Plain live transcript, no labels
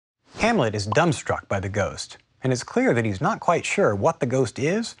Hamlet is dumbstruck by the ghost, and it's clear that he's not quite sure what the ghost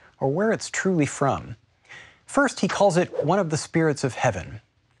is or where it's truly from. First, he calls it one of the spirits of heaven.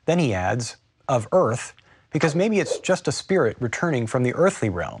 Then he adds, of earth, because maybe it's just a spirit returning from the earthly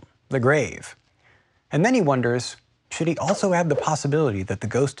realm, the grave. And then he wonders, should he also add the possibility that the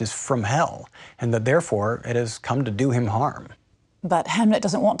ghost is from hell, and that therefore it has come to do him harm? But Hamlet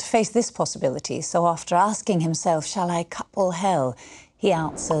doesn't want to face this possibility, so after asking himself, shall I couple hell, he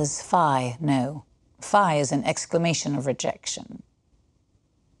answers, fie, no. Fie is an exclamation of rejection.